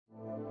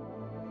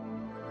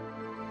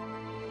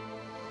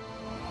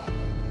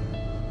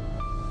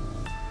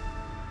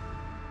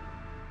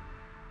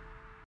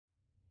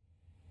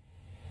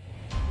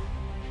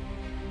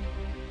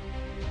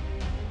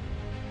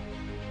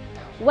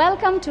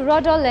Welcome to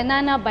Rodol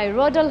Lenana by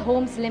Rodol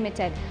Homes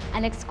Limited,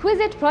 an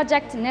exquisite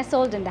project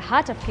nestled in the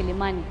heart of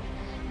Kilimani.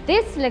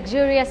 This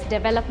luxurious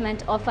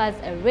development offers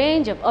a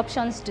range of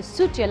options to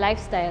suit your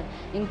lifestyle,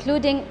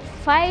 including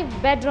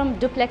 5-bedroom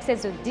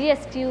duplexes with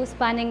DSQ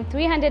spanning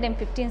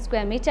 315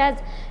 square meters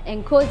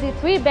and cozy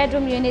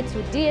 3-bedroom units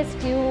with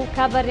DSQ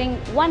covering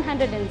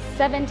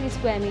 170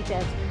 square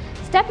meters.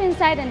 Step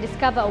inside and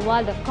discover a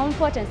world of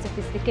comfort and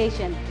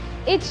sophistication.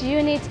 Each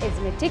unit is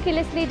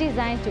meticulously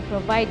designed to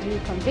provide you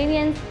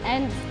convenience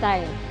and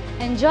style.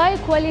 Enjoy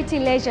quality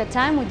leisure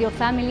time with your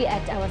family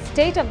at our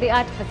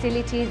state-of-the-art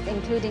facilities,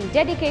 including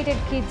dedicated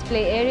kids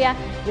play area,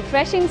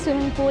 refreshing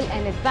swimming pool,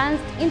 and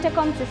advanced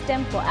intercom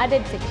system for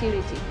added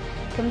security.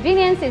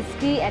 Convenience is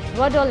key at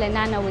Rodol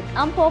Lenana with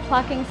ample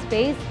parking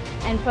space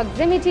and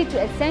proximity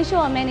to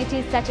essential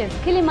amenities such as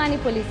Kilimani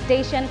Police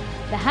Station,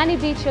 the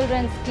Honeybee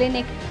Children's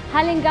Clinic,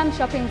 Hurlingham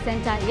Shopping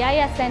Center,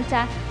 Yaya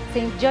Center,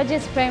 St.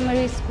 George's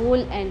Primary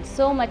School, and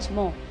so much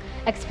more.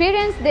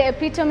 Experience the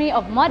epitome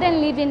of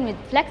modern living with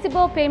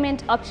flexible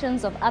payment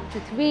options of up to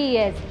 3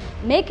 years,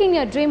 making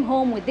your dream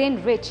home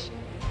within reach.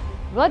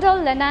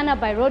 Rodol Lenana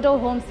by Rodol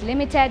Homes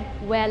Limited,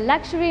 where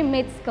luxury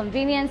meets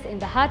convenience in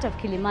the heart of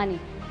Kilimani.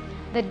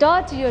 The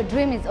door to your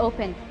dream is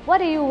open.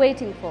 What are you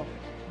waiting for?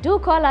 Do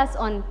call us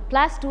on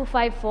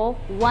 +254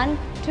 1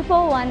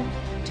 111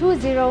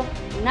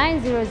 20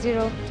 900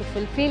 to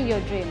fulfill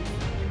your dreams.